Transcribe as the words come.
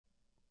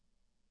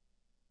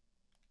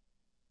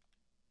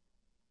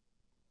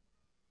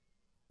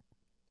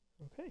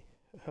Okay,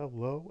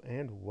 hello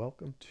and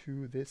welcome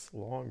to this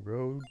long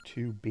road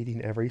to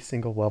beating every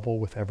single level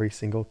with every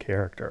single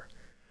character.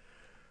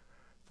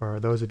 For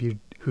those of you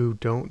who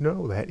don't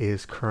know, that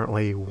is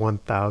currently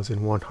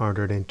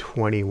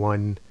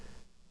 1,121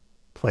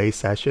 play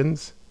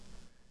sessions,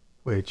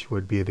 which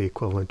would be the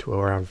equivalent to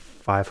around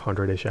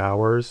 500-ish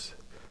hours.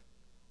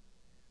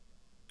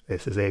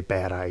 This is a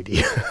bad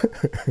idea.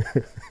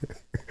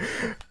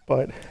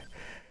 But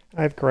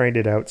I've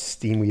grinded out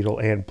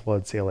Steamweedle and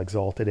Bloodsail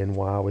Exalted in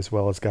WoW, as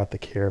well as got the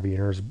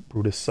Carabineer's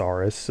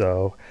Brutosaurus,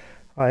 so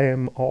I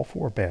am all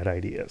for bad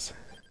ideas.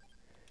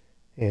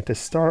 And to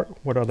start,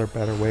 what other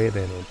better way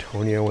than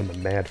Antonio in the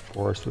Mad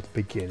Forest with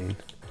beginning?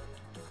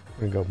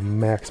 I'm gonna go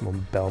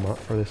maximum Belmont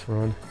for this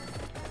run.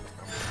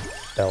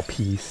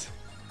 Belpaese.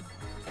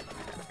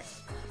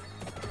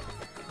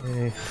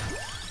 Okay.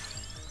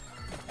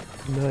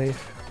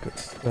 Knife, good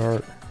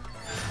start.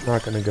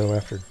 Not gonna go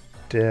after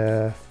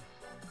death.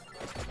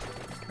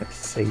 I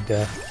say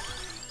death.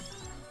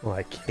 Well,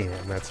 I can,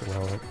 that's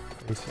irrelevant.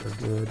 These are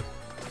good.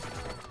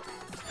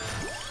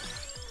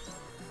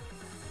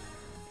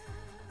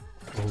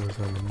 Always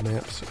on the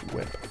map, so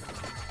whip.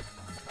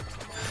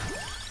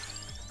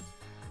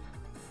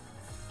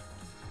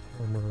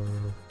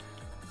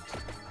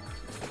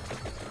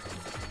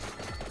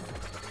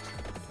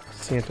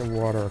 Santa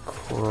water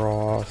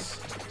across.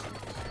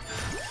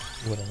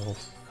 What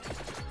else?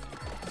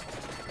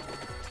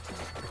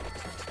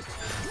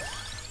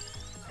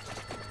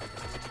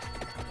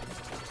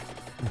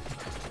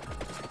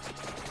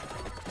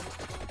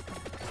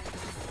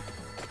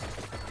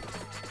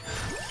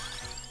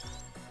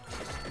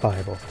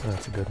 Bible,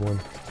 that's a good one.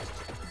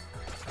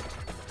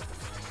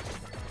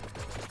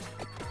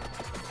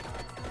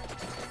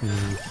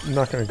 I'm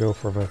not going to go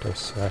for Vento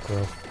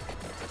Sacro.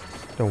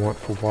 Don't want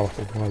for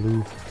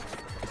Walu.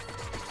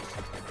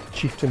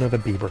 Chieftain of the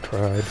Beaver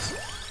Tribes.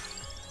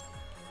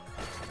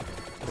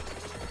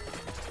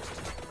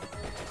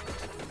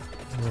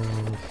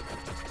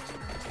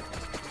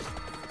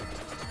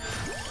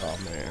 Oh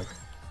man.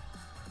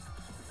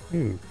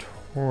 Ooh,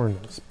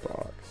 Tornus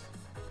box.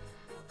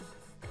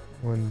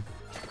 One,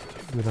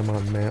 two of them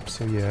on map,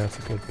 so yeah, it's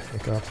a good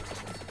pickup.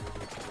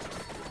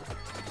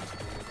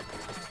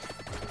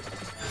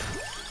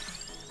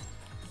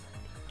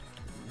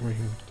 We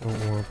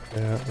don't want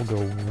that. We'll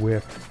go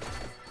whip.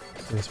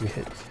 As soon as we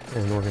hit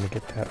 10, we're going to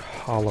get that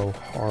hollow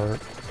heart.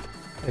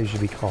 I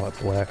usually call it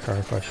black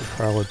heart, but I should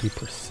probably be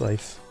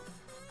precise.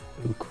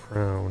 Ooh,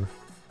 crown.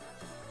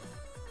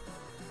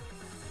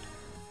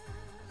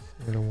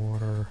 Santa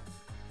water.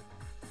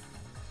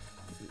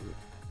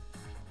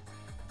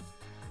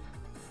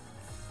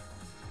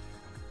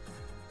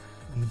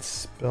 Need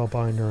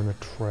Spellbinder and a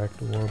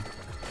Tract Orb.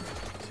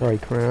 Sorry,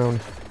 Crown.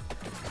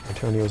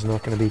 Antonio's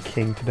not going to be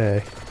king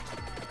today.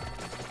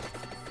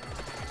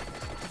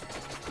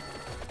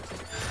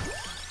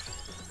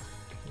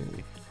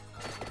 Okay.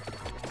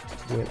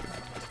 Whip.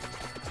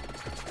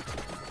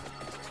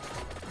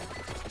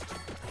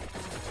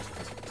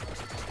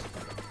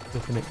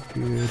 Looking it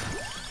good.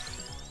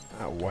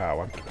 Oh wow,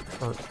 I'm getting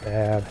hurt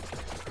bad.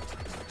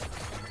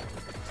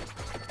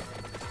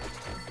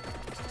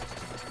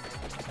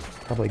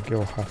 Probably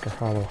go after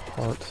Hollow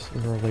Heart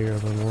sooner later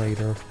than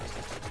later.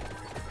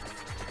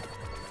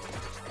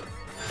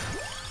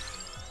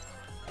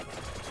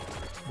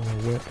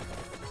 Whip.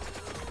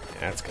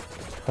 That's good.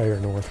 Higher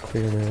north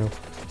clear now.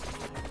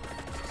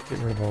 Get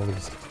rid of all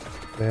these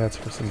bats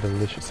for some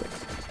delicious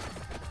eggs.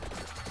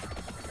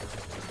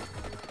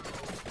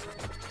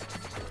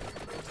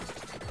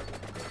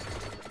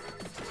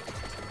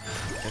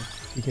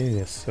 Beginning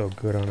is so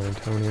good on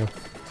Antonio.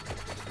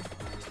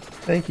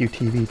 Thank you,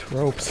 TV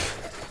tropes.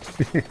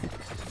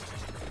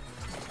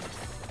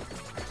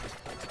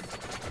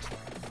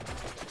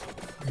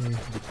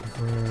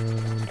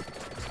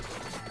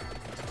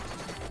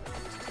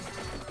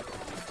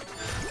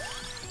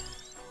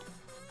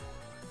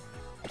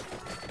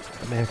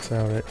 Max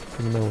out it,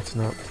 even though it's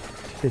not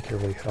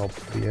particularly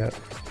helpful yet.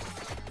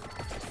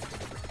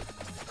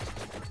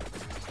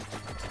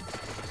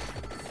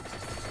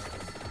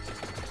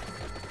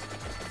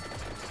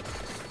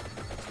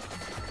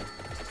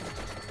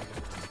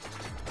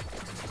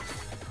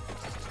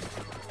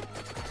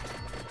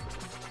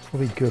 It'll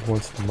be good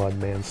once the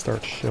Mudman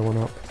starts showing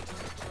up.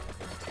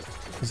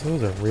 Because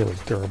those are really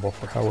durable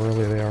for how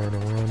early they are in a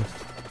run.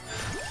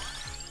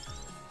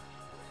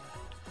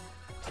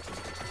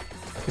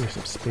 Clear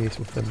some space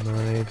with the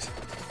knives.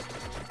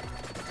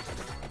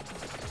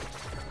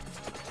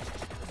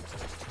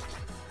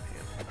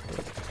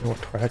 No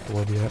Tract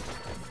Orb yet.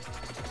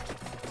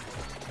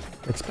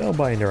 That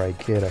Spellbinder I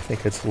get, I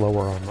think it's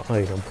lower on the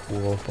item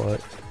pool,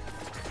 but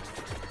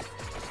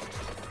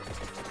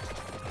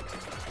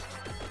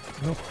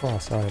no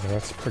cross either,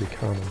 that's pretty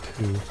common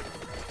too.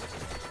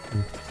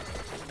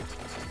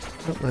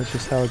 Well, that's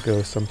just how it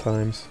goes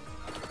sometimes.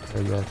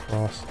 There you are,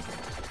 cross.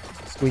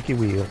 Squeaky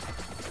wheel.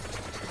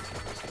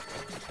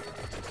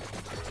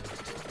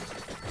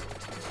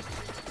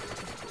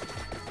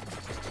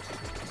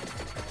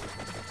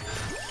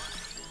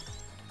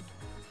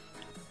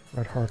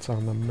 Red heart's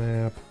on the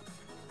map.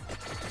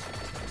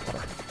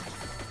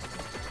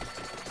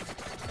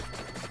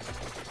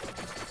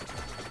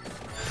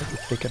 Did you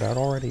take it out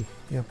already?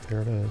 Yep,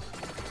 there it is.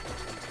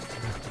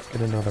 Let's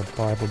get another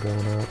Bible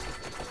going out.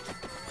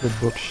 Good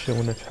book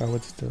showing us how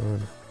it's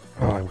done.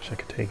 Oh, I wish I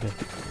could take it.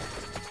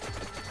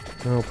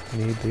 Nope,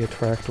 need the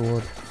attract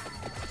orb.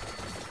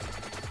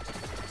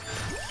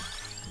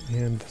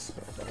 And the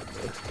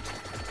spellbinder.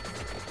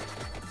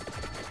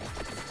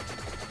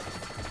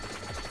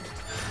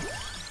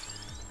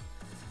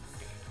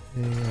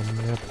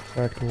 Okay, map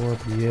attract orb,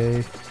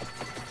 yay.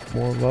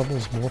 More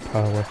levels, more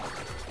power.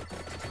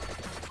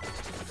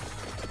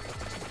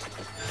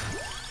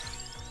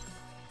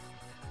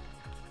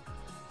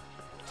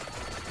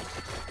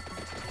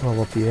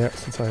 Level up the axe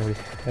since I already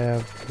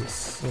have the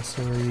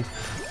accessory.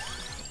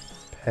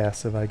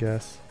 Passive, I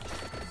guess.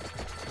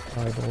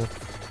 Bible.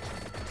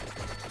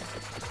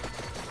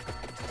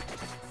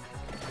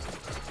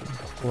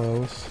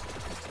 Close.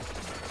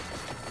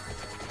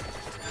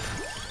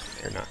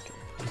 They're not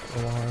gonna be for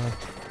a while.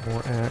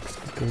 More axe,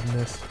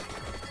 goodness.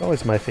 It's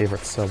always my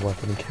favorite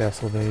sub-weapon in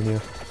Castlevania.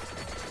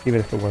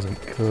 Even if it wasn't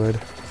good.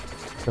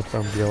 Except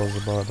from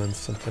Beelzebub and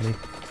Symphony.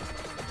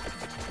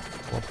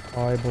 More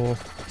Bible.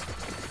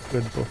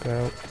 Good book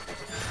out.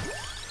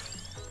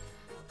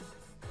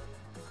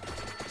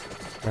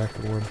 Back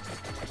orb.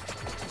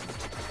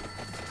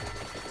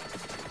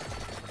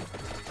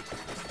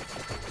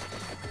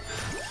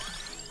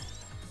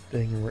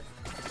 Dang, we're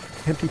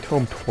empty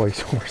tome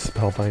twice or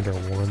spellbinder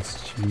once,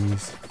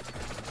 jeez.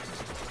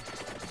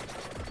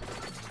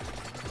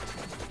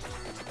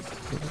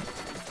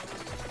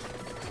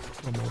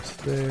 Almost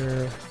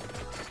there.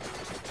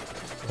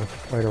 I'll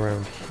fight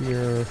around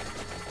here.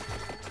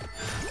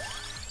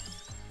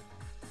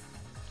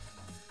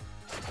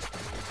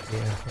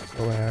 Yeah, let's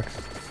go axe.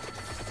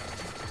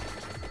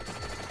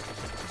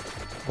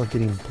 We're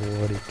getting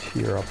bloody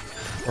tear up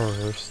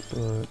first,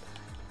 but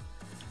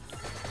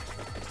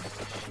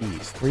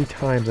jeez, 3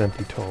 times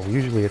empty tome.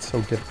 Usually it's so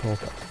difficult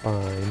to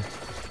find.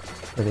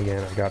 Then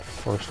again, I got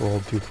first roll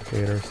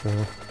duplicator,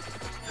 so.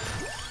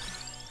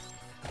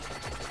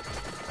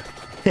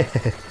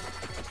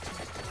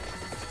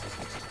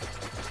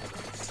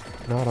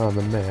 It's not on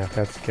the map,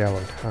 that's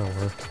Gallow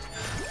Tower.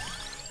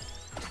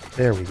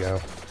 There we go.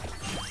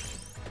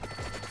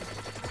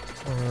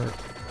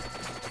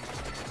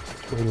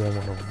 Which way do I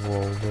want to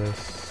roll this?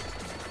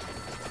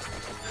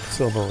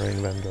 Silver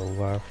ring, then go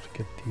left.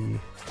 Get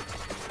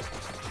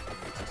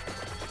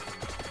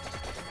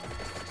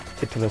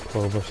to the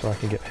clover so I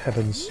can get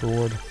Heaven's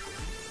Sword.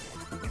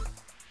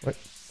 What?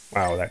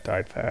 Wow, that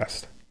died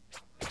fast.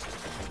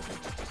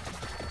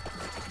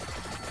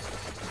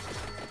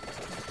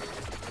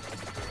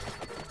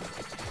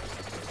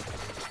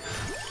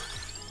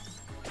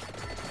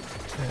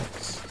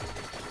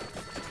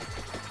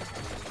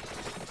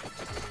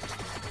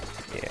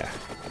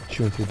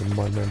 Chewing through the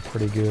mudmen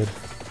pretty good.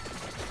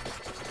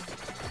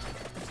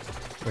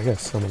 I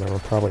guess some of them are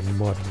probably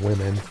mud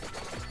women.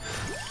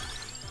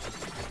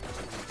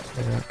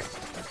 Axe.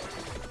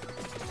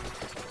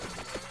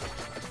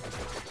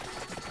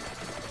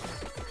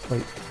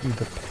 Fight through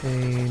the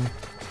pain.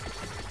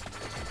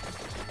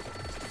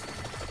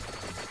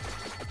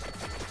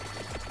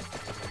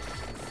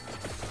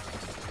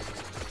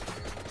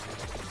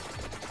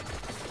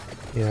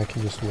 Yeah, I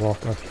can just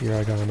walk up here.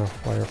 I got enough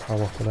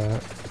firepower for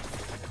that.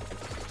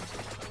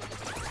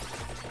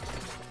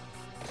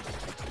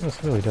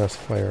 This really does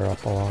fire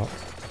up a lot.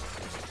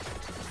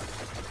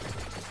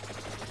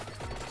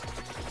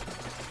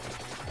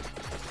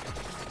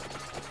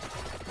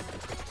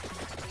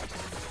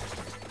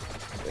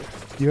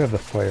 If you have the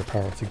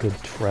firepower, it's a good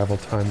travel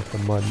time with the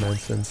mudmen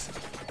since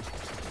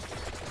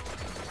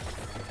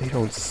they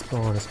don't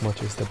spawn as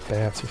much as the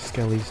bats or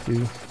skellies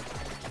do.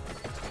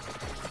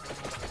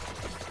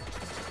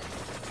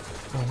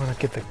 I want to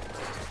get the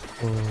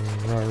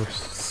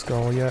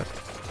skull yet.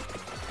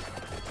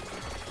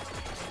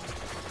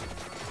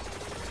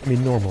 I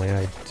mean, normally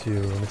I do,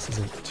 and this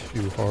isn't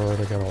too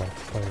hard. I got a lot of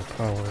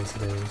firepower as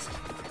it is.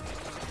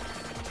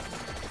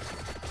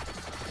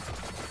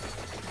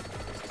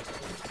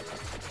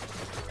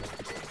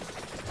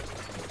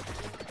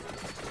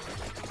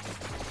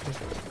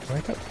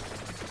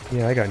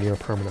 Yeah, I got near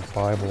permanent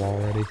Bible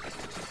already.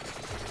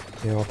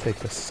 Yeah, I'll take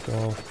the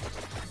skull.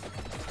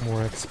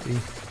 More XP.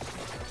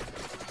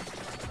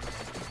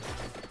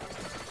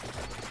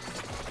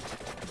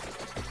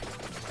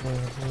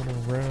 Run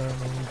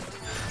around.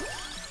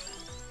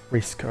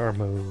 Rescar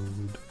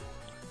mode.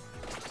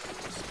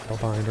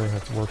 Spellbinder,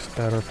 that works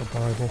better for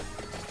Bible.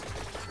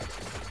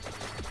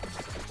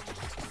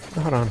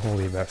 Not on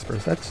Holy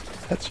Vespers.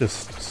 That's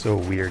just so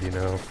weird, you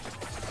know.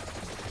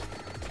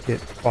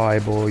 Get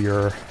Bible,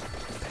 your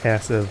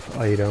passive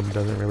item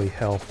doesn't really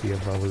help the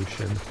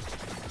evolution.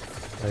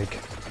 Like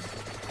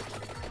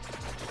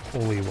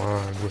Holy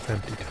Wand with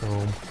Empty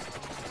Tome.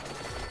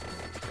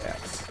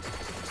 Yes.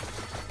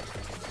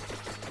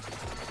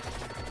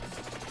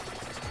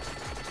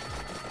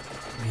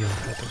 We all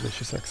had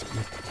delicious XP.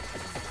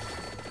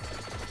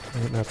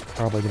 And that's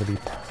probably going to be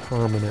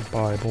permanent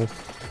Bible.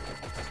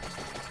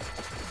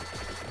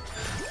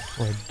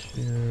 Red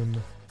gem.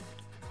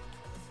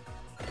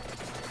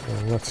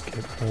 Well, let's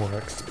get more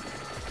XP.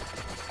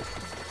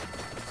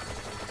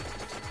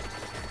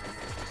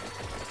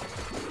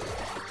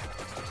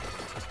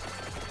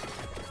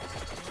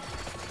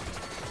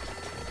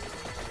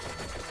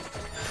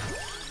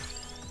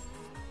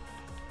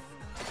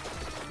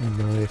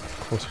 Knife,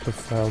 closer to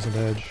 1,000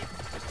 edge.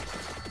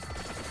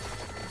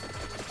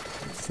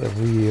 It's a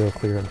real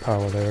clearing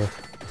power there.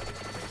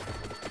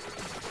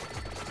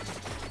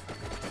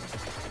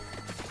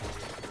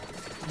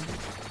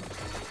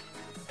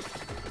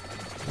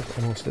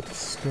 Almost at the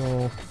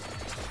skull.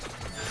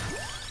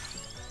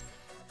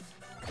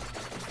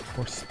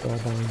 More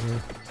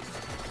spellbinder.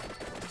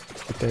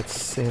 Get that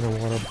Santa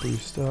water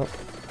boost up.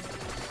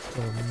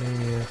 Oh,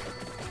 maniac.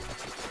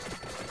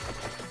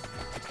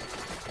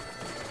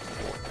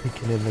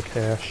 Peeking in the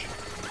cache.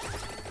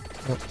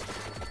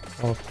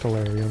 Oh,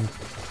 Delirium.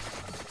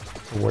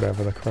 Or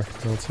whatever the correct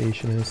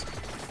pronunciation is.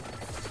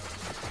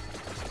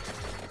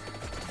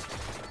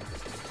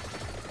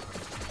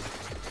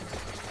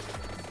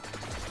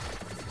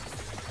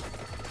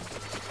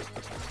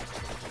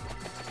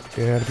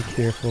 You gotta be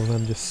careful of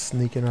them just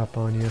sneaking up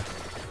on you.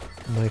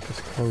 Knife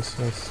is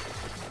closest.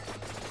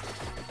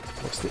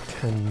 Almost at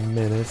 10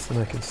 minutes, and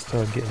I can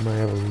start getting my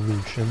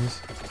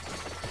evolutions.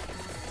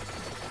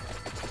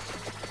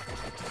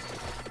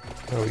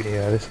 Oh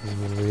yeah, this is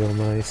real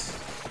nice.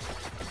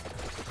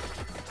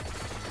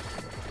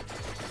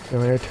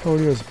 Now,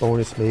 Antonio's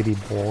bonus may be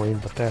boring,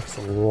 but that's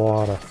a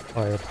lot of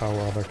firepower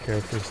other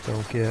characters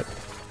don't get.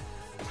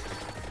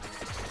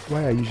 That's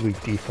why I usually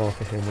default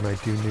to him when I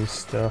do new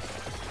stuff.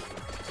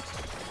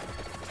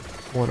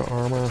 1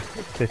 armor,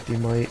 50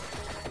 might.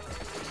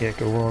 Can't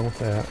go wrong with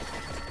that.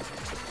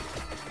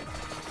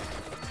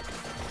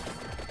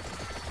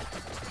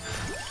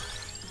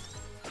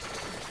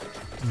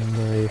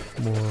 Knife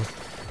more.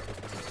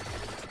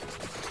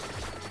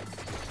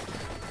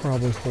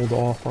 Probably hold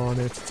off on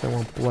it since I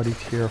want Bloody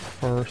Tear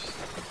first.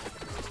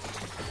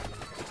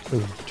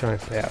 Ooh,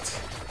 giant bats.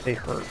 They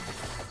hurt.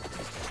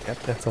 Yep,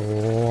 that's a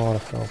lot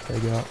of health they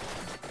got.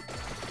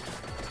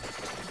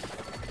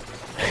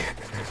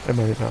 I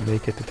might not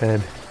make it to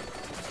 10.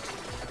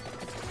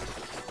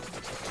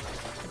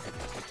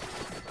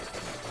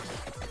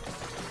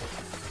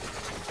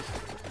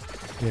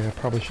 Yeah, I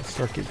probably should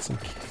start getting some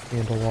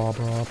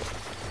candelabra up.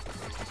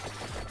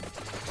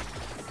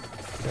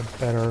 Get a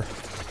better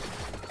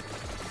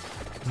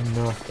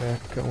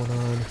knockback going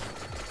on.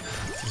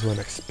 This is when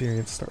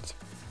experience starts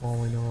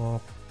falling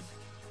off.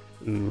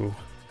 Ooh.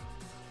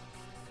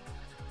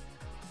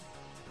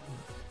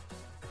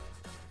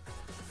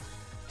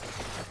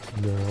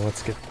 No,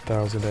 let's get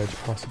 1,000 edge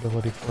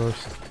possibility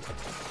first.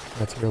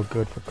 That's real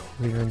good for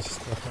clearing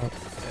stuff up.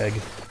 Egg.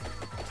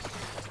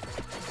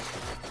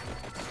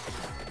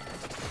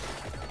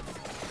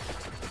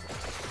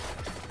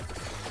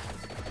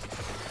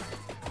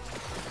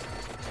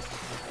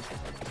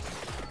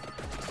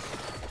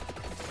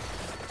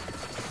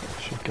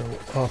 Should go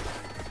up.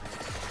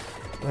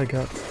 I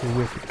got the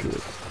Whippin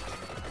Good.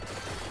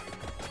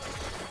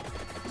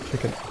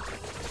 Chicken.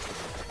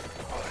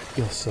 Oh, I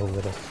feel so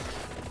little.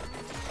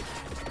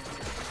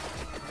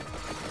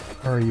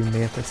 Are you,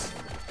 Mantis?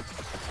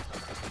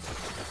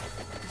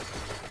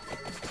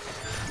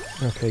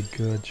 Okay,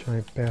 good.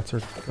 Giant bats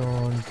are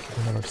gone. Get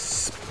another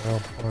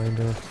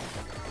spellbinder.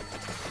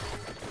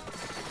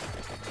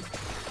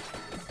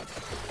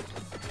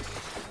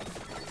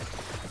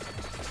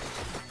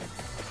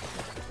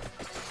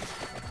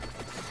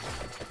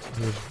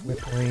 Here's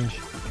whip range.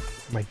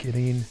 Am I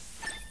getting?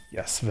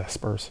 Yes,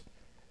 Vespers.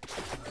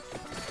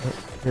 Oh,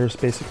 here's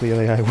basically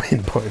the I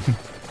win button.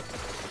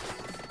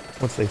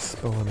 Once they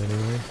spawn,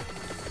 anyway.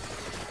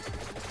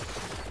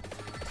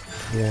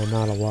 Yeah,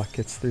 not a lot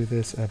gets through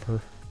this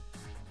ever.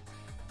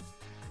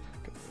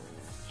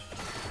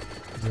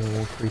 No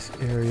increase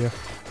area.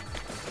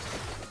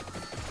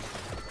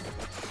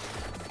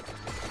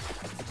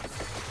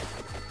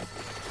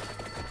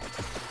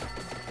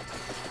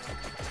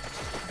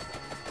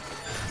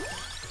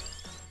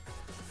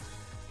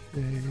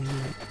 Okay,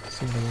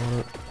 single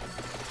water.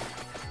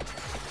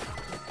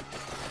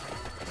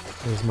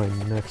 There's my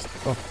next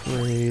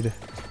upgrade.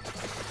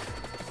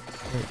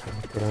 Right,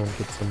 I'll go down and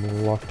get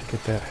some luck to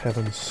get that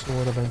Heaven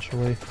Sword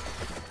eventually.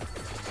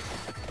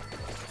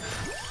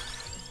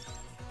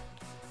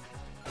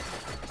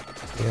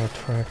 Yeah,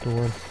 tractor.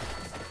 Look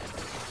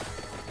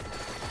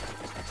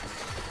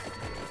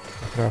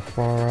at how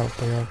far out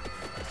they are.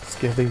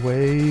 Skivvy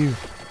wave.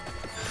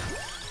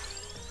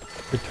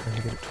 Good time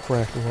to get a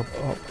tractor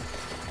up.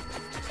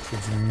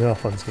 Because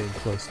nothing's getting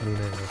close to me now.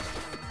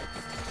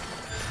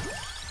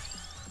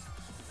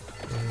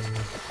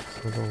 Okay,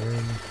 so the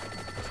ring.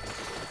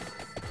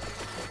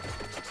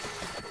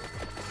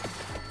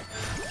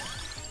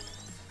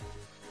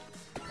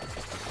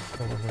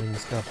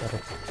 Rings got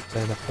better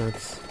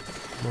benefits at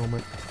the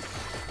moment.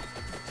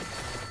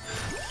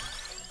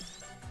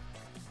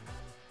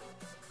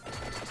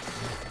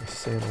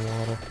 Sand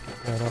water, get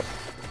that up.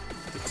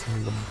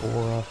 some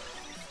Labora.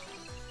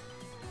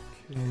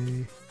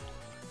 Okay.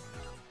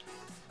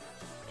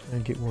 Try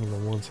and get one of the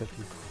ones that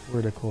do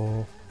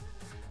critical.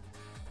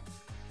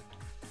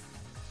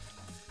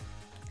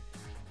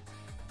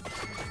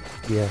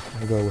 Yeah,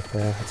 I'll go with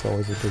that. It's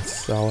always a good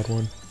solid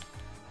one.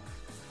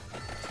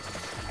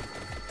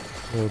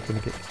 We're gonna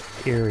get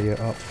area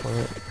up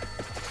front.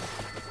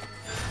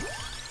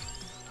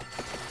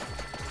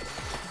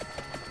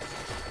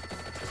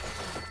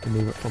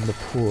 Remove it from the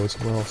pool as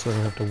well, so I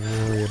don't have to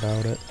worry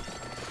about it.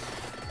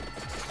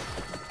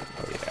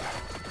 Oh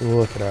yeah,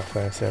 look at how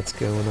fast that's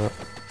going up.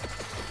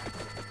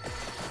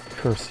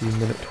 Curse you,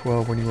 minute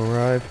 12 when you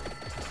arrive.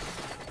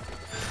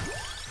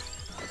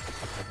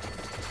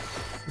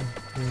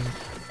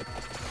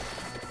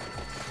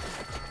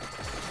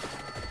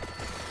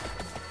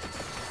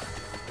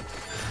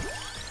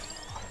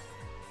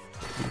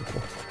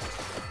 Beautiful.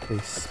 Okay,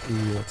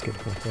 speed, let's get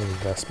the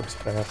Vespers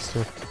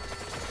faster.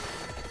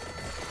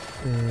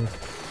 And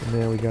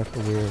now we got the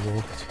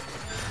werewolves.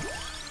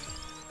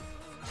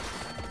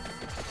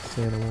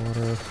 Santa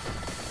water.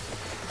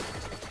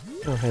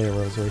 Oh hey,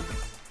 Rosary.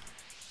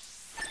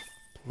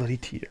 Bloody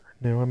teeter.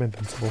 Now I'm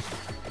invincible.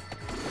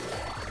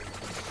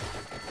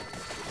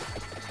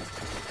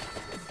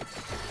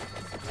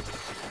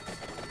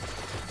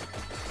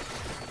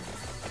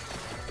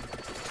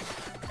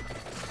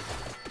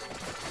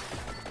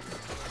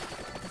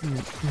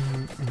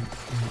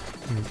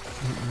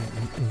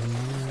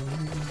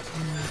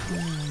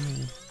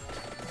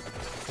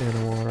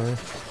 Santa water.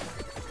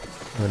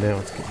 Oh, now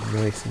it's getting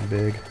nice and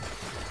big.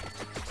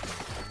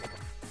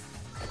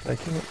 I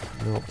can't.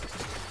 Nope.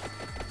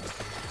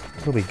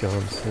 It'll be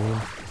gone soon.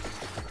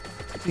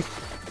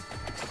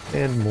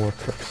 And more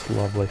cooks.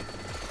 Lovely.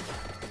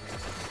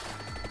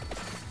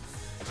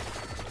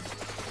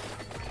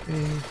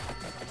 Okay. I'm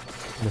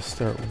gonna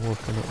start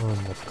working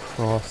on the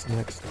cross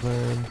next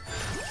then.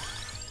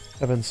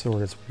 Heaven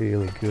Sword is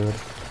really good.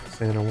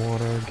 Santa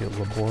water, get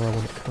Labora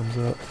when it comes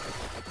up.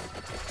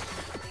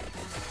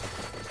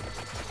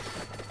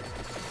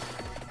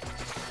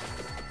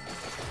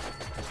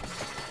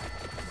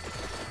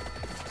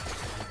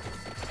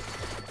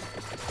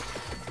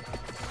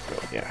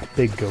 Oh yeah,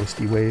 big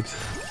ghosty waves.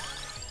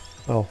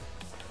 Well,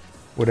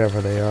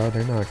 whatever they are,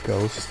 they're not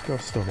ghosts.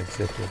 Ghosts don't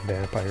exist with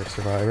vampire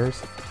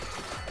survivors.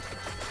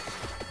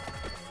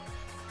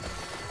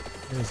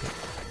 Where is it?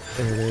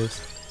 There it is.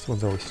 This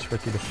one's always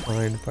tricky to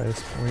find by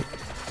this point.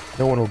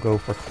 No one will go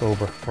for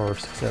Clover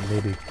first, except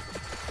maybe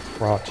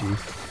Crotchy.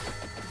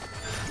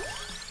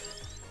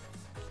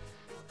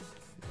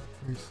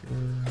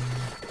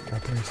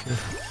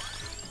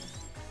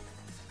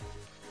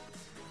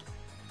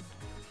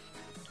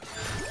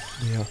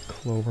 Yeah,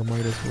 Clover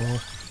might as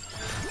well.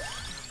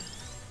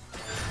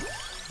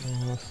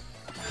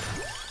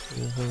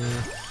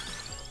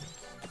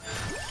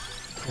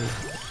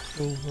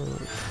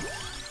 Clover.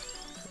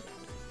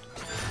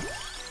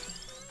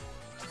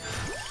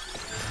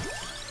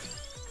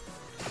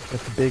 Got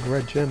the big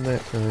red gem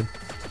that time.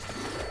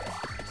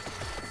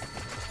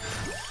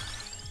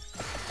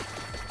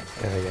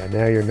 Yeah,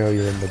 now you know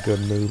you're in the good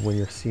mood when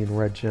you're seeing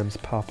red gems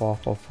pop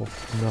off of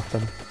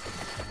nothing.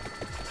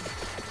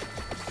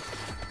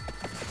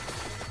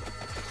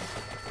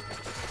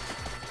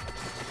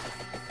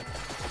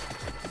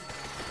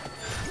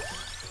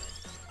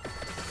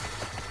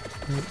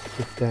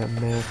 Get that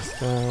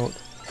maxed out.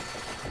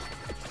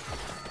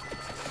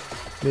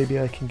 Maybe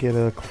I can get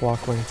a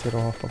clock lancet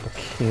off of a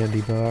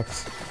candy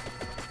box.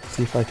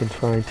 See if I can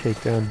try and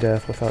take down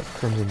Death without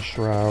Crimson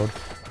Shroud.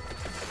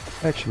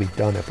 I've actually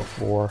done it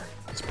before.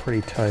 It's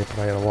pretty tight, but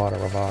I had a lot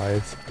of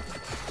revives.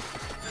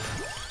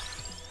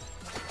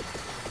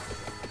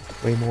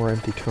 Way more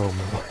empty tome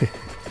though.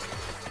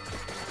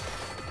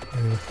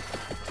 Yeah.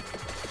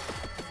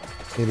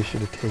 Maybe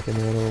should have taken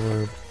that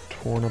over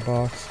Torna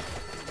box.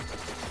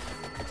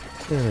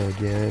 Then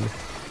again,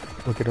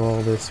 look at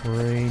all this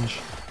range.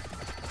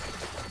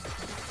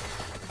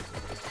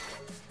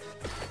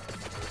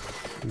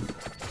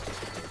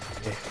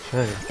 Yeah,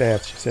 giant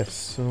bats just have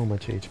so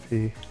much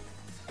HP.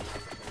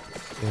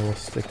 Yeah, we'll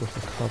stick with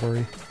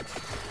recovery.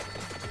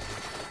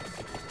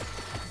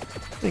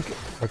 I think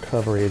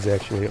recovery is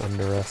actually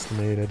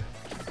underestimated.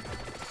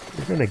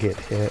 You're gonna get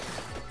hit.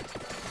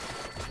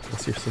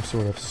 Unless you're some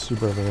sort of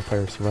super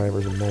vampire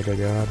survivors and mega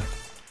god.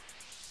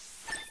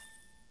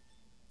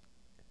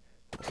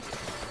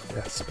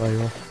 Death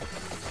spiral.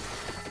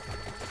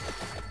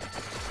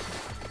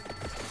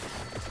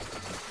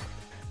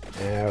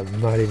 Yeah,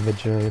 not even the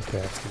giant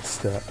bats can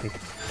stop me.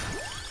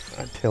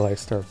 Until I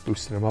start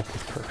boosting them up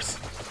with curse.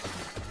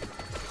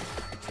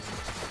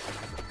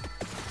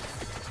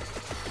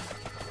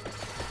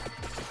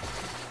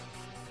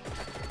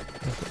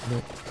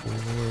 Nope.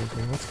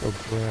 Let's go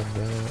grab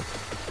that.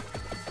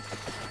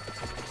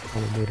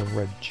 Probably made a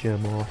red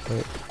gem off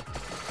it.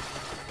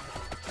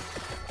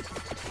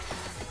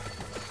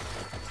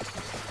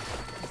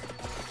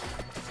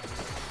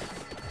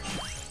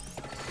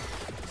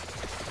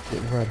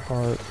 Get Red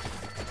Heart.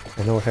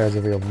 I know it has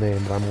a real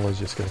name, but I'm always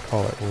just going to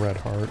call it Red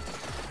Heart.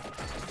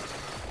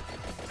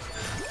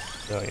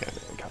 Oh yeah,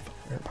 I got the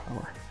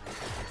firepower.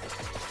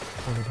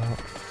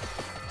 $20.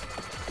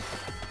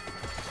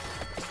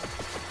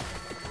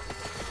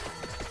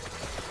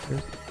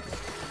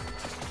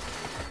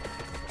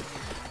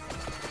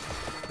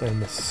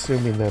 I'm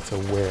assuming that's a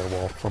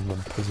werewolf from the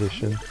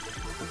position.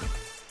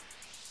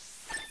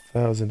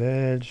 1000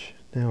 edge.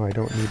 Now I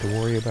don't need to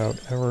worry about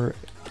ever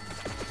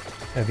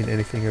having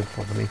anything in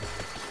front of me.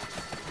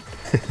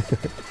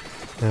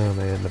 Oh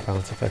man, the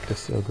bounce effect is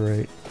so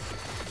great.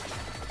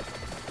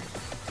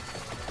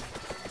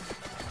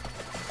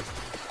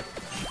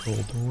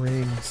 Gold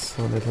ring,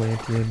 Sun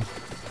Atlantean.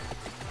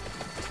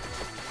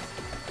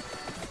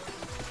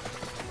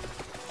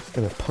 Just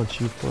gonna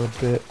punch you for a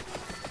bit.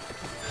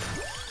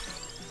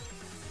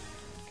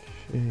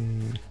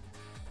 Okay.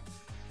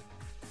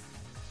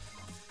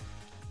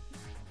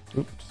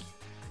 Oops.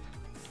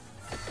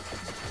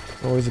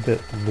 Always a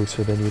bit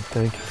looser than you'd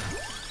think.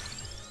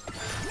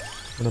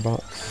 $1.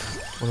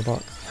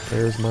 $1.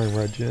 There's my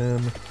red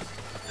gem.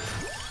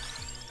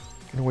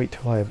 I'm gonna wait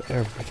till I have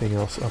everything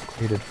else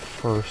upgraded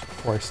first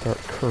before I start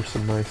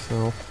cursing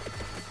myself.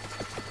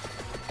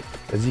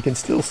 As you can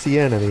still see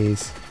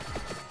enemies.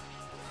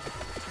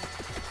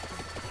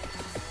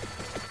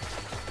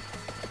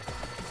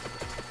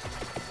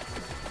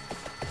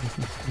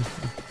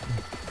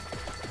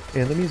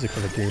 And the music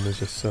for the game is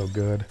just so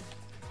good.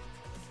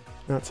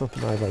 Not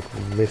something I like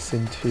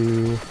listen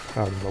to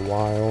out in the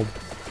wild.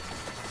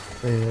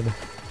 And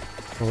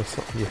always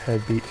something you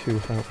head beat to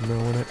without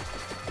knowing it.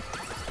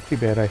 Too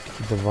bad I have to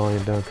keep the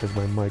volume down because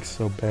my mic's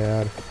so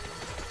bad.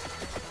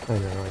 I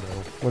know.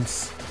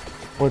 Once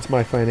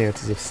my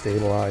finances have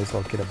stabilized,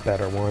 I'll get a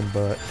better one,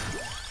 but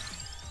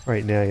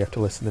right now you have to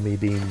listen to me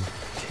being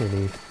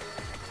tinny.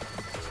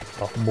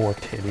 Well, more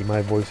tinny.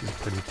 My voice is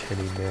pretty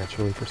tinny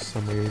naturally for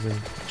some reason.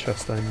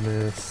 Chest I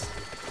miss.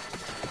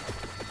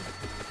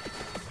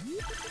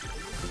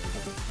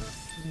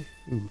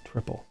 Ooh,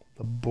 triple.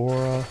 The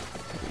Bora.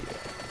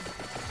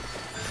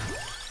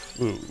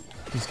 Ooh,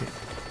 he's getting...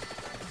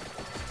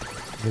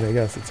 I mean, I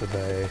guess it's a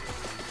bay.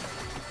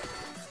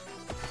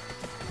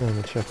 I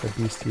haven't checked the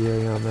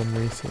bestiary on them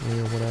recently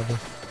or whatever.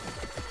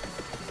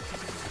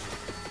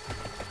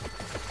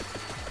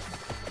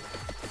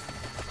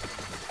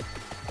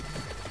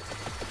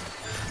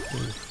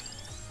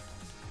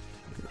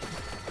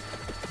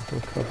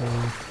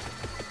 Recovery.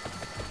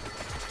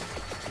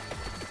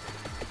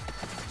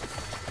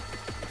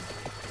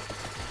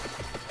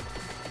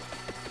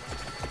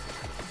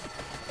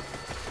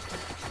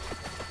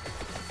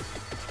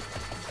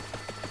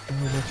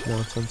 How much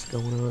nonsense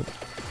going on?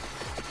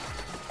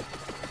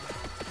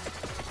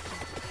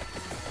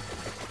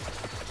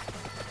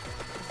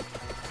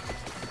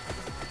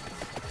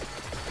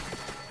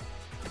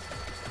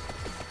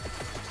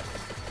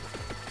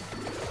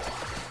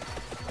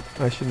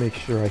 I should make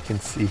sure I can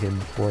see him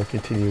before I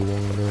continue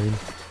wandering.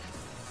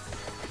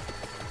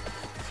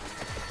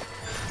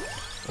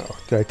 Oh,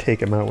 did I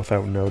take him out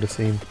without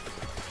noticing?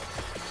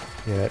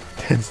 Yeah, it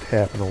tends to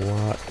happen a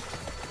lot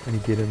when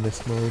you get in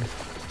this mode.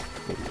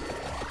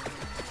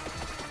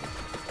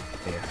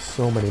 Yeah,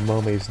 so many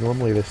mummies.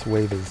 Normally this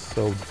wave is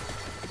so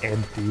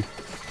empty.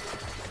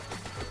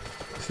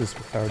 This is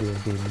without even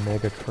being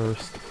mega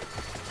cursed.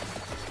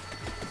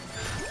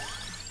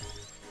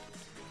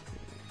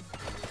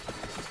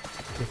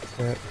 Pick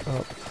that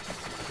up.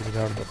 Get it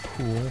out of the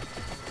pool.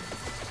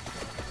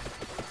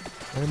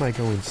 Why am I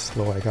going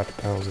slow? I got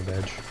 1000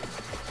 edge.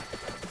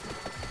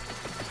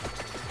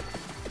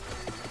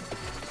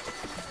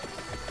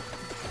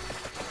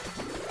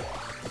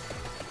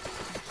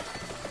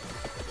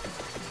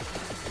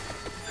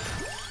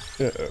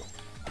 Uh-oh.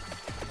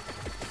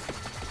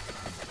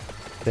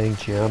 Dang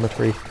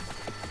geometry.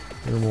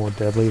 They're more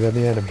deadly than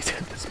the enemies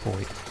at this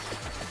point.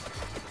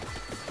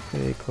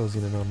 Okay,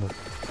 closing in on the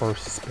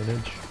first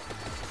spinach.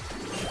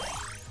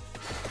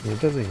 I mean, it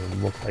doesn't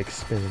even look like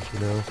spinach, you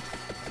know?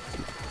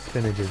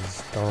 Spinach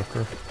is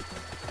darker.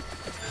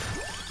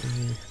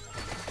 Okay.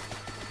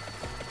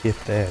 Get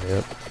that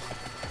up.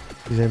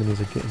 These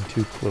enemies are getting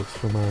too close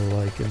for my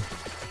liking.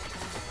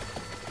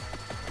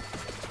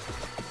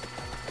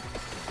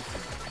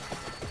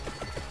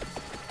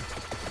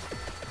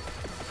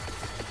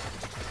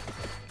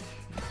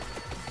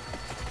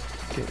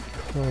 Getting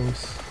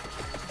close.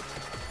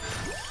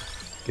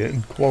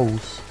 Getting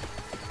close.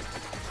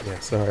 Yeah,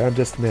 sorry, I'm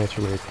just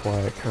naturally a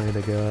quiet kind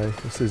of guy.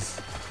 This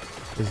is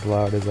as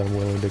loud as I'm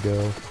willing to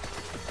go.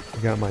 I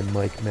got my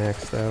mic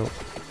maxed out.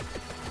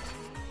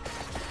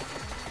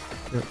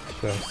 Yep,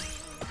 chest.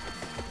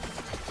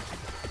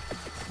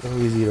 So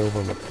easy to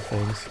overlook the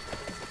things.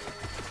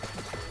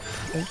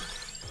 Okay.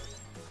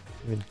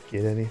 Even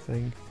get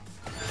anything.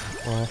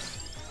 Cross.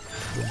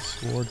 Good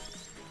sword.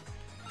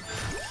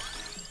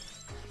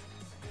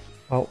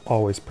 I'll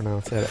always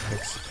pronounce that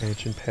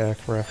expansion pack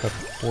for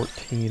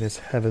FF14 as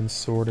Heaven's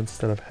Sword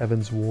instead of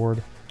Heaven's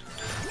Ward.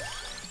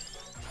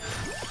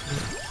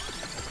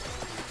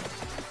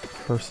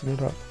 Cursing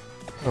it up.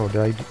 Oh,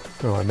 did I?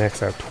 Oh, I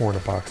maxed out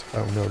Tornabox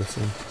without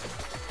noticing.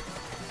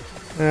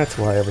 That's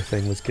why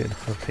everything was getting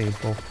so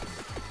painful.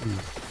 Ooh,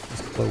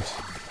 it's close.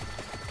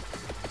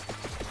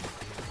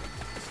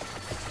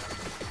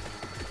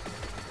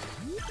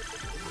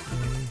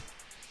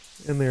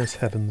 And there's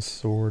Heaven's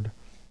Sword.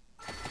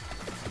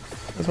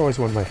 That's always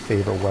one of my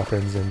favorite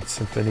weapons in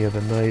Symphony of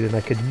the Night, and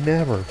I could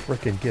never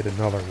frickin' get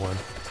another one.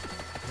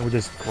 I would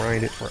just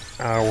grind it for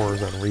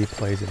hours on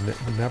replays and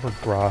it would never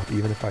drop,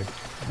 even if I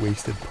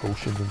wasted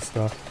potions and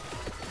stuff.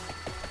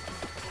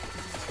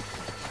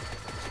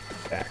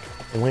 Back.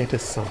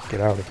 Atlantis sunk,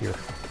 get out of here.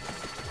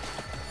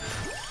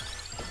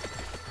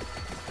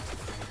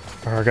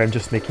 Arg, I'm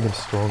just making him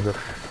stronger.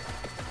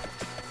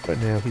 But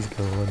now he's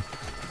gone.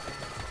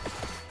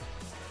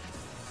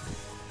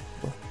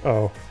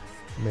 Oh,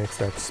 max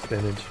that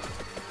spinach.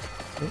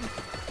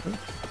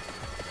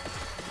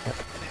 At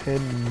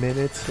 10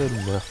 minutes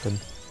and nothing.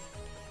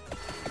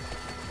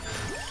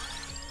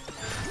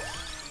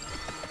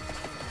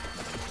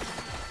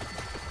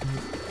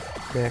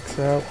 Max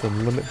out,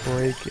 then limit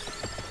break,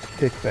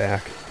 kick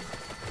back.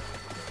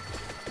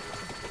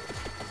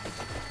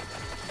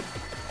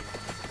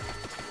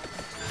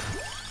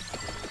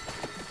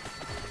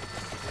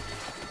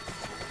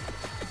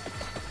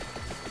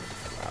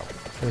 Wow,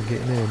 they're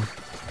getting in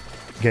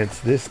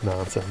against this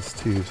nonsense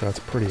too, so that's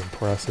pretty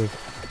impressive.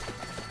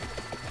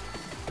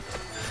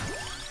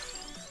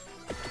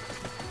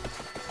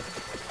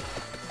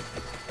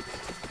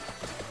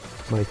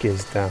 Mic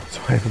is down, so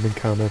I haven't been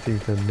commenting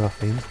for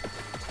nothing.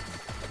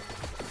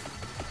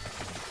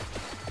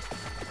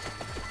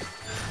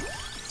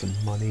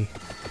 Some money.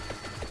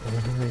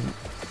 Alright.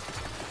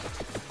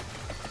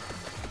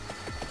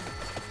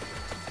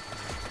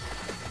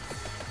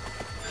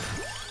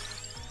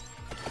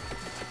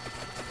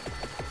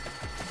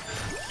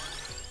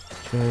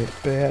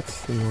 Giant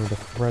bats, they don't want to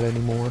threat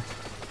anymore.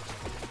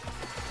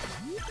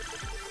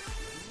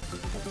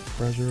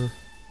 Treasure.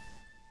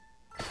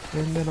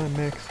 And then I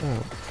maxed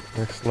out.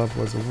 Next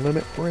level is a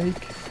limit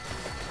break.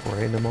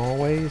 Random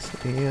always.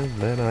 And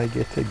then I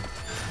get to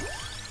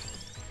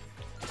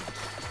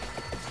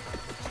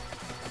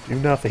do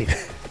nothing.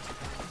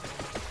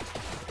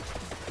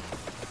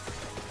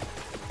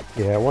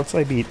 Yeah, once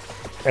I beat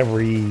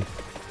every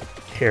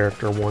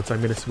character once,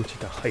 I'm going to switch it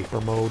to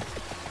hyper mode.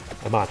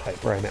 I'm on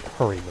hyper, I meant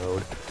hurry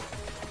mode.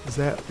 Because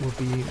that will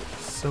be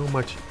so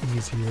much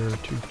easier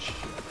to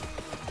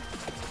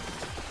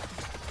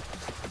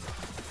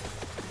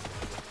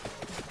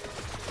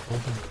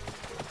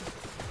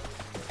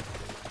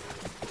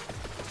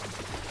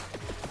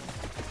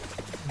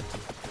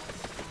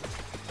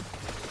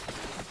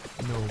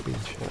no bean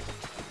shit.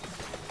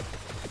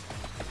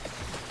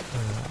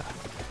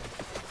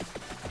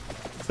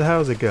 So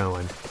how's it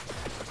going?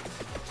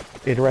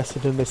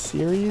 Interested in this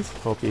series?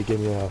 Hope you give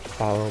me a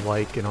follow,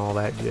 like, and all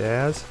that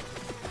jazz.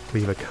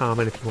 Leave a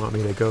comment if you want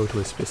me to go to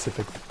a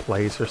specific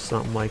place or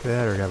something like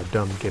that, or have a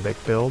dumb gimmick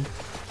build.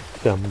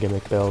 Dumb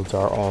gimmick builds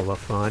are all the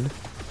fun.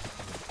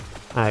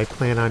 I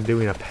plan on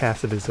doing a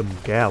pacifism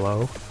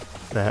gallo.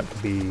 That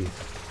would be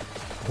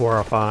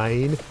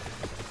horrifying.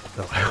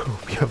 So I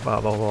hope you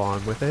follow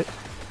along with it.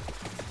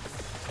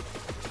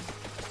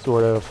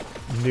 Sort of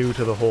new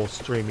to the whole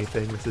streaming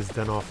thing. This is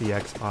done off the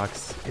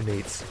Xbox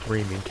innate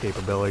streaming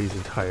capabilities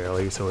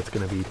entirely, so it's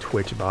going to be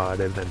Twitch botted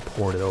and then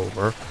ported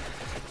over.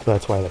 So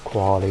that's why the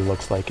quality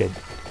looks like it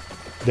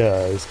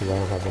does, because I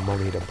don't have the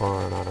money to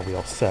burn on a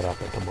real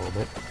setup at the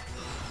moment.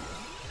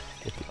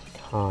 Get the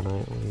Arcana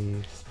at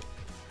least.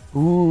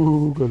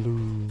 Ooh,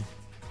 galoo.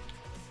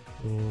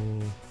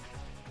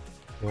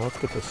 Yeah, let's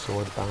get the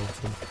sword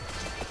bouncing.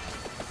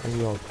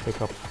 Maybe I'll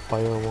pick up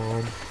Fire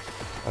Wand.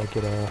 I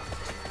get a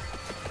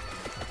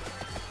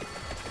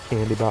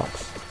candy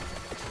box.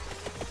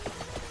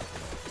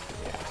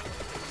 Yeah.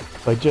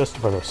 But just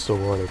for the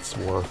sword, it's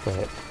worth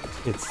it.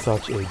 It's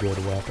such a good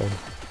weapon.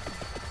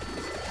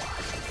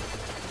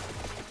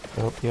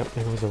 Oh, yep,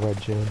 there was a red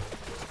gem.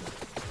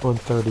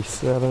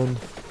 137.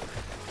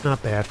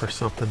 Not bad for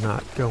something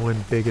not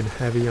going big and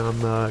heavy on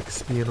the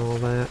XP and all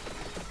that.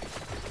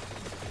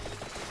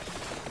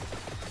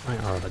 Why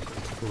are the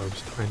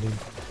globes trending?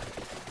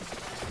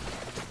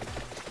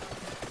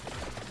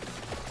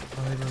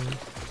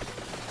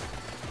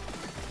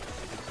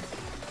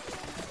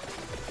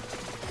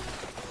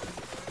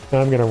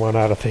 I'm gonna run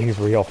out of things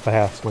real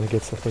fast when it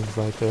gets to things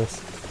like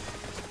this.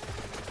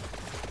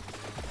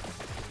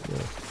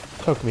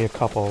 Yeah. Took me a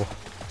couple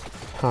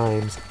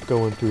times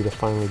going through to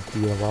finally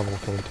beat a level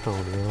with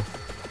Antonio.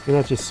 And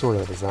that's just sort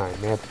of design.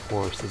 Mad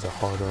Force is a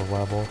harder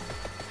level.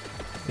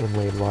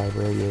 Inlaid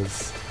Library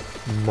is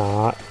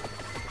not.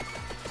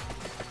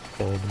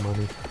 Spend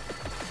money.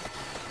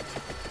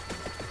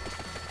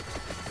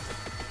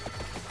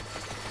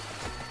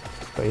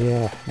 But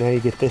yeah, now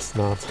you get this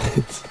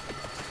nonsense.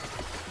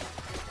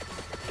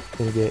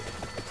 Gonna get,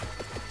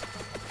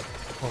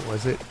 what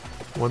was it?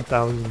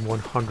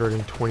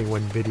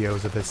 1,121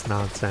 videos of this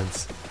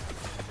nonsense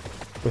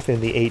within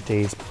the 8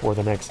 days before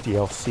the next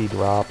DLC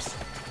drops,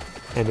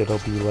 and it'll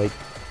be like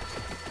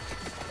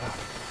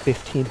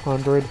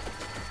 1,500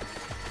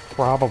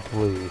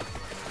 probably.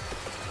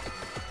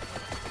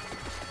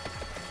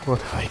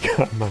 What have I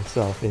got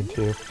myself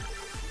into?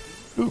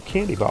 Ooh,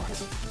 candy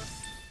box.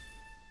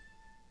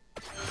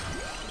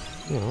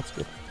 Yeah, let's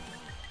get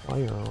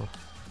fire on.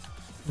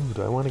 Ooh,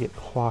 do I want to get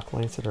Clock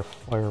Lancet or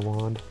Fire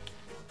Wand?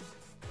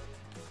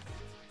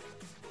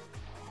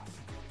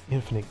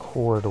 Infinite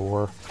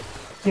Corridor.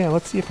 Yeah,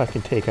 let's see if I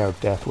can take out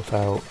Death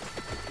without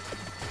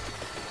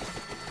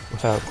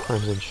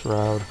Crimson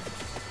Shroud.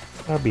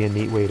 That'd be a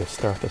neat way to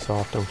start this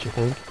off, don't you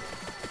think?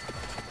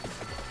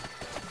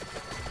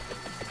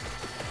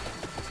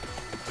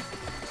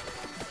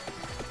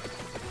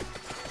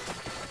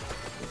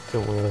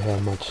 Don't really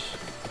have much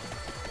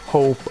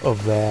hope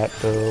of that,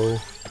 though.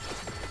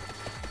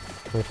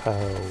 With how...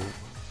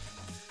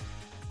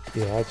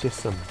 Yeah, it's just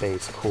some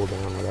base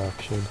cooldown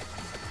reduction.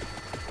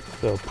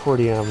 So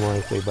pretty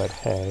unlikely, but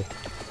hey.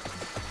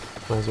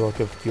 Might as well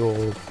give the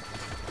old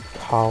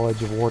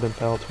College of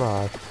Wardenfell a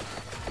try.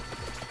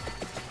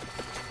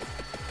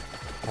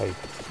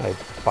 I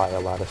buy a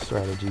lot of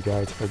strategy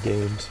guides for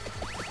games.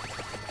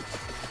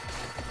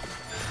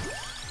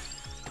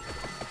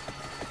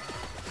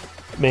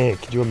 Man,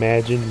 could you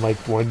imagine like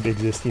one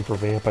existing for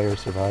Vampire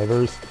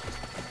Survivors?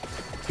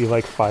 It'd be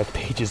like 5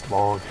 pages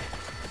long.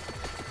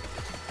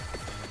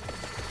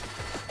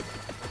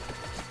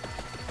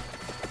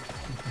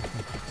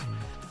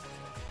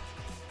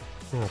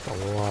 That's a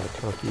lot of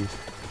turkeys.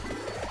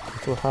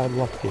 That's what high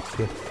luck gets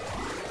you.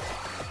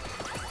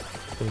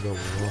 Gonna go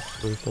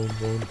rough 3 things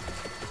then.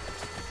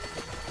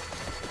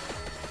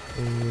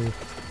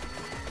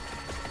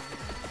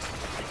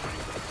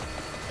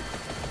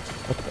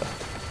 What the?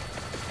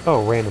 Oh,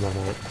 random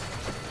event.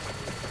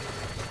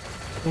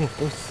 Man,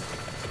 those...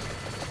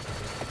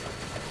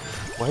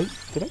 Wait,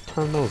 did I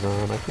turn those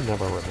on? I can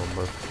never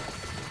remember.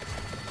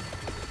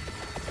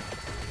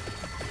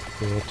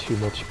 Yeah, too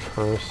much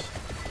curse.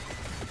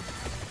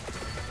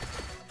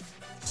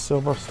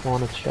 Silver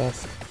Swan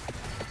chest.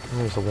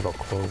 There's a little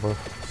clover.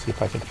 See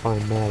if I can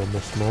find that in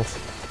this mess.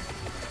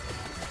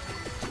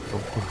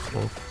 Don't think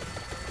so.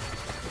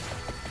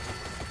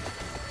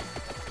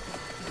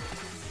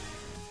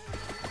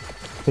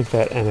 I think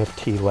that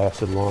NFT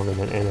lasted longer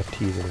than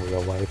NFTs in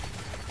real life.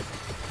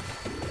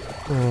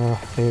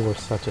 They were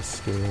such a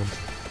scam.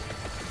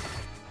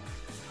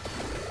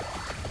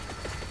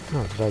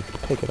 Oh, did I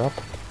pick it up?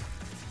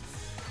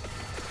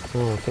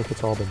 No, I think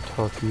it's all been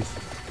turkeys.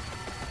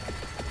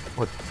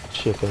 Or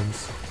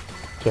chickens.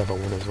 Whichever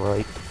one is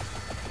right.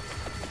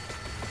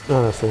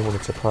 Honestly, it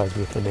wouldn't surprise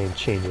me if the name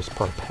changes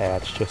per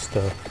patch, just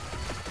to...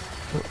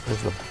 Oh,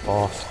 there's the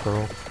boss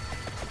girl.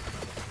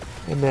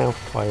 And now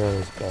fire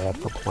is bad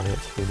for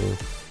plants, who knew?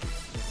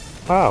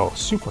 Wow,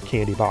 Super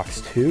Candy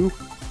Box 2?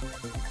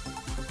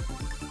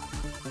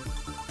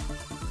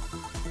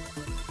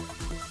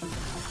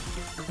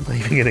 What am I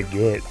even gonna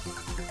get?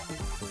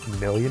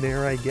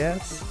 Millionaire, I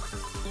guess?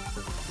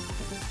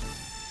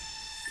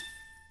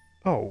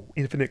 Oh,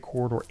 Infinite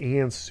Corridor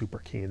and Super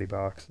Candy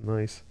Box.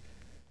 Nice.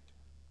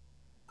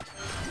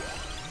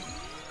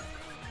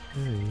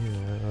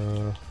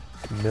 Yeah,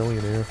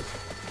 Millionaire.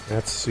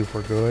 That's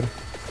super good.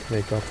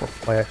 Make up for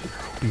Flash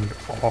being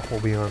awful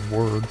beyond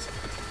words.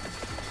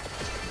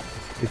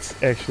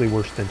 It's actually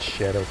worse than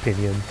Shadow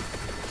Pinion.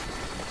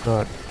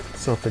 Not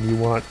something you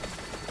want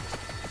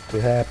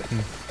to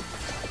happen.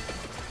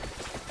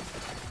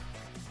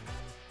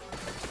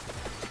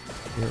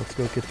 Yeah, let's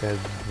go get that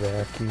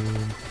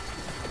vacuum.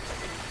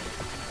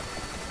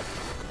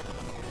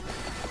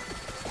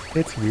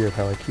 It's weird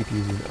how I keep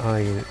using I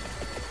in it.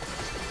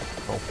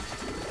 Oh,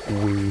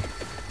 we.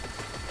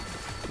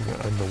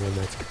 I'm the one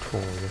that's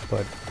controlling it,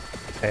 but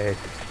hey,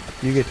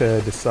 you get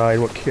to decide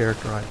what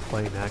character I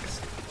play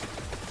next.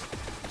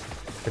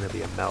 It's gonna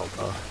be a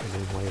Melba and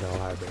then later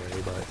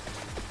Library, but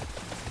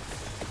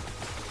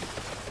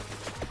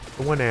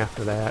the one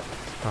after that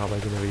is probably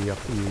gonna be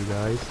up to you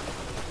guys,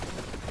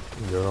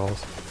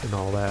 girls, and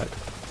all that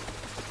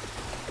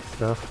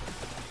stuff.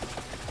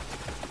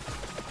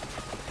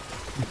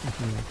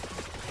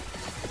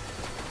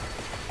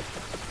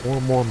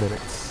 4 more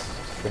minutes.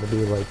 It's gonna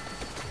be like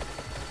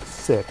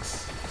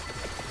 6.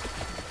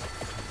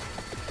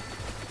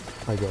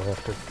 I go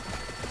after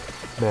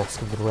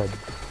Mask of the Red.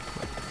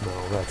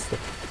 No, that's the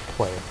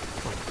player.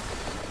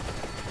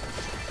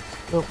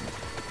 Nope.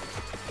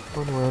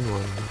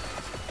 Run.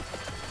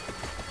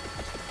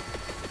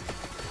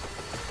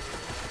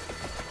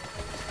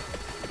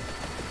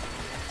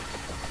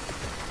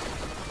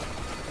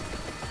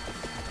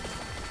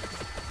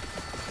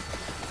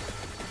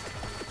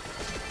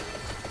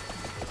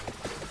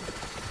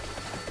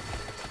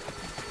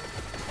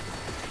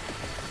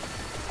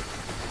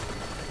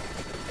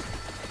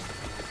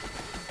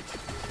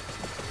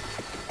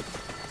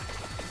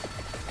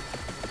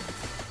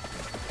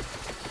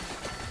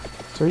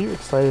 So are you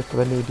excited for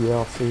the new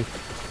DLC?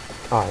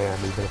 I am,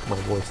 even if my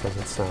voice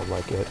doesn't sound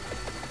like it.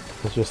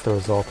 It's just the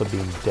result of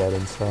being dead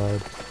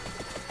inside.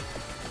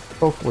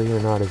 Hopefully you're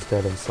not as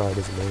dead inside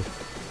as me.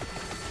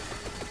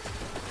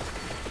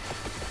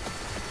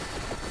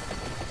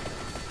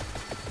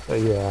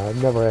 But yeah,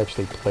 I've never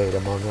actually played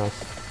Among Us.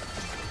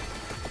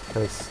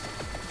 It's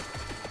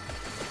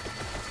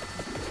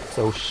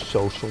so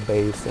social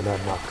based and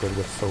I'm not good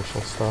with social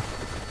stuff.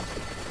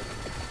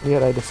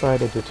 Yet I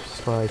decided to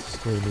try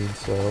streaming,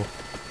 so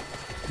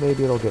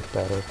maybe it'll get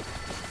better.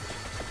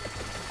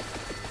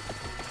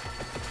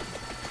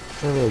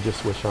 I really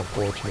just wish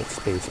Unfortunate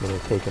Spaceman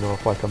had taken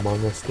off like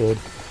Among Us did.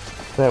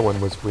 That one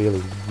was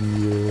really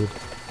weird.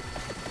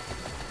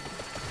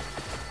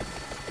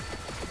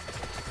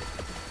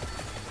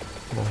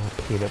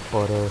 Peanut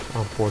Butter,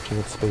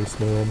 Unfortunate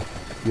Spaceman.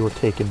 You were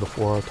taken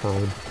before our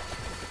time.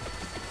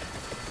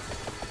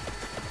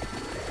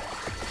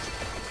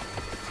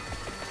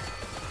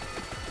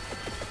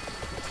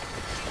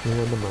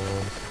 And the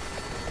mom.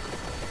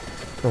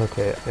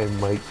 Okay, I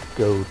might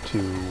go to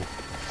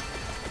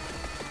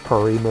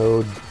hurry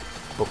mode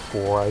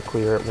before I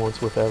clear it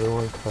once with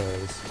everyone,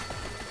 because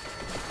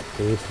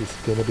this is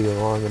going to be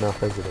long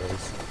enough as it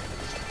is.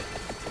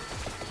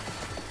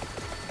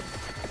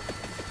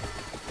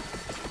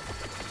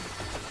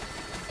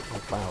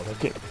 Oh wow, they're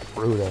getting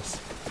through this.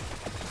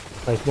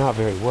 Like, not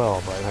very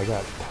well, but I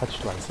got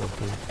touched by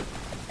something.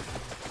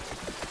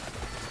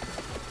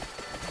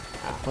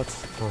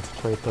 Let's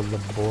concentrate the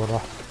Labora.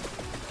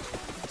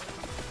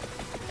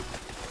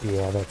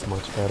 Yeah, that's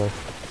much better.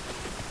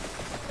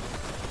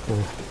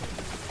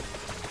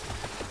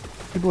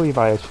 I believe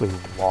I actually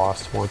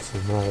lost once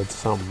and I had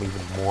something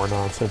even more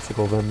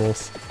nonsensical than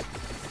this.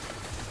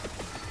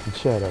 And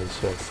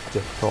Shadow's just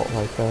difficult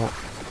like that.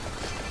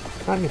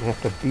 I'm gonna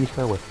have to beat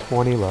her with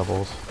 20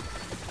 levels.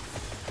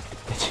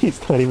 And she's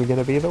not even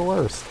gonna be the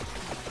worst.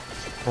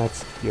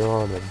 That's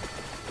Bjorn,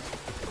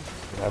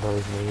 whatever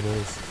his name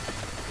is.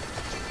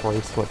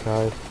 Bracelet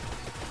guy.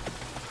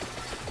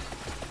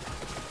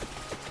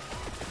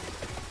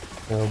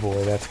 Oh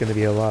boy, that's gonna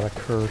be a lot of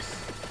curse.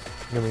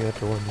 I'm gonna have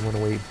to run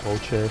away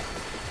Boche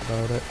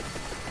about it.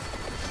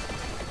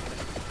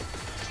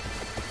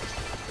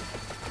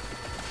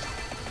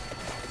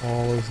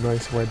 All those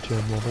nice red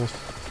gem levels.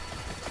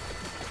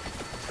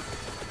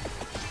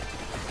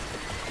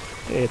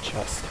 Hey,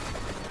 chest.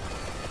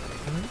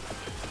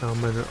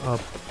 Coming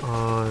up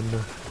on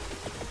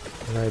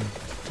Red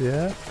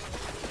Death.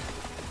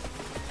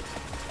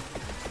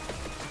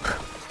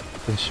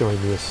 Been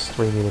showing me a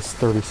streaming is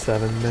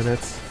 37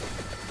 minutes.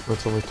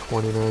 It's only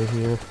 29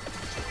 here.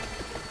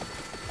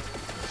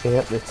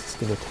 Yep, it's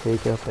gonna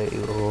take up a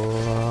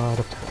lot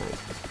of time.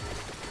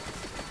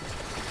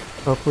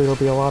 Hopefully it'll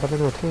be a lot of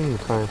entertaining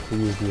time for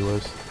you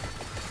viewers.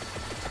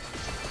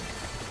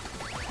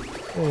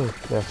 Hey,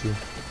 Matthew.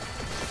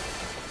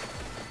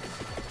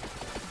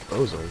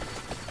 Bozo.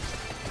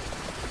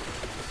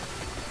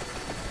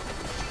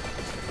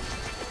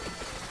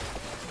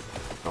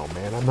 Oh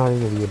man, I'm not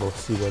even gonna be able to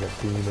see where the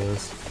beam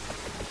is.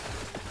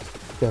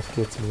 Death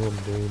gets me on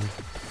beam.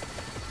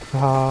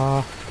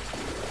 Ah.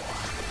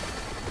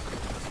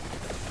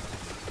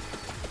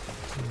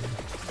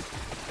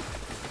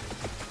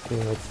 Yeah,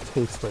 it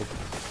takes like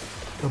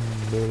a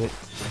minute.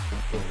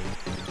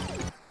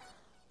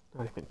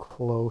 Not even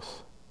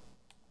close.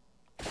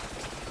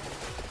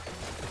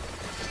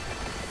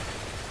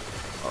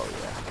 Oh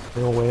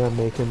yeah. No way I'm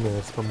making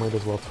this, but might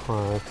as well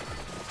try.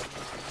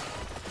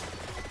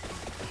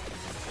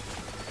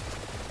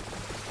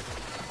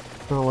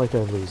 Not like I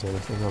lose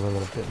anything other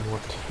than a bit more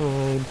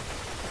time.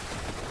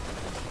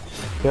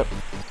 Yep.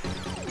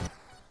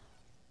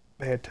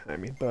 Bad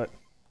timing, but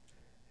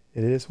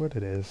it is what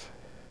it is.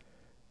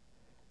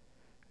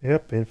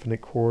 Yep,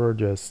 Infinite Quarter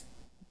just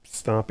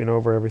stomping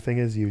over everything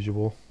as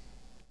usual.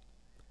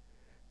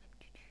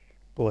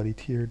 Bloody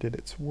Tear did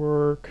its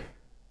work.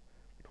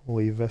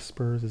 Holy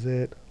Vespers is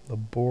it.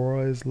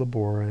 Labora is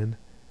Laboran.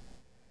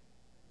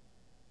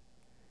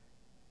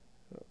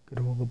 Good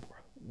old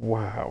Labora.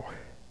 Wow.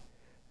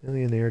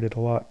 Millionaire did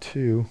a lot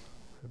too.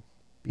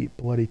 Beat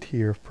Bloody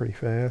Tear pretty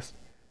fast.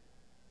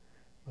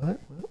 But,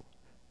 well,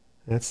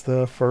 that's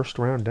the first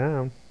round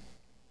down.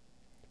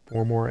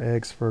 4 more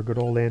eggs for good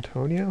old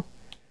Antonio.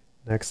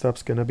 Next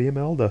up's gonna be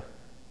Imelda.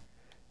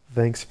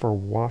 Thanks for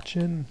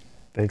watching.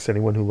 Thanks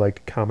anyone who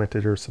liked,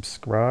 commented, or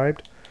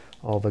subscribed.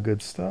 All the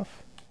good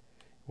stuff.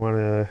 Want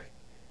to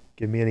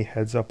give me any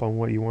heads up on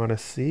what you want to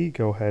see?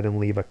 Go ahead and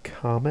leave a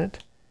comment.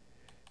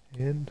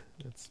 And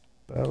that's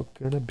about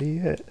gonna be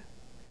it.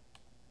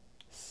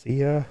 See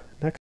ya